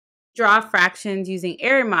Draw fractions using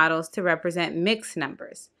area models to represent mixed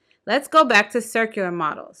numbers. Let's go back to circular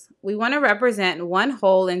models. We want to represent one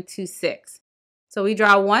whole and two sixths. So we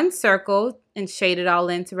draw one circle and shade it all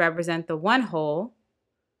in to represent the one whole.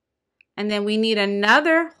 And then we need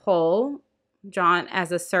another whole drawn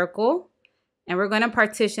as a circle. And we're going to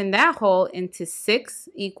partition that whole into 6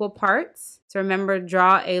 equal parts. So remember,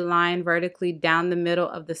 draw a line vertically down the middle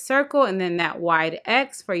of the circle and then that wide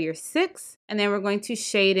X for your 6. And then we're going to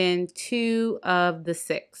shade in 2 of the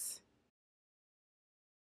 6.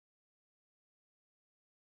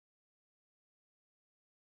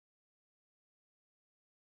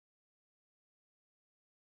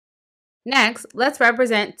 Next, let's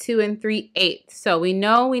represent 2 3/8. So we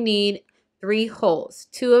know we need 3 wholes.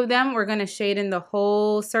 2 of them we're going to shade in the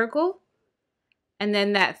whole circle. And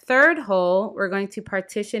then that third whole we're going to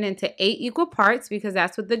partition into 8 equal parts because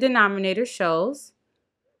that's what the denominator shows.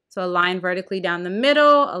 So a line vertically down the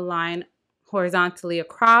middle, a line horizontally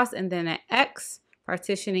across, and then an X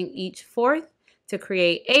partitioning each fourth to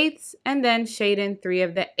create eighths, and then shade in 3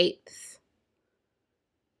 of the eighths.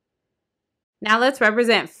 Now let's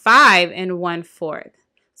represent 5 1/4.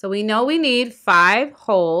 So we know we need 5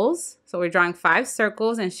 wholes. So we're drawing 5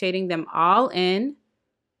 circles and shading them all in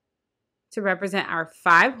to represent our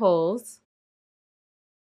 5 wholes.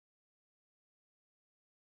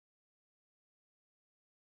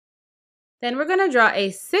 Then we're going to draw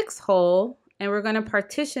a 6th whole and we're going to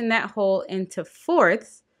partition that whole into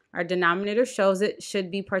fourths. Our denominator shows it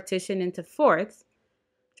should be partitioned into fourths.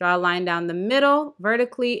 Draw a line down the middle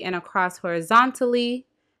vertically and across horizontally,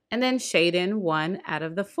 and then shade in 1 out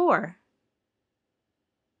of the 4.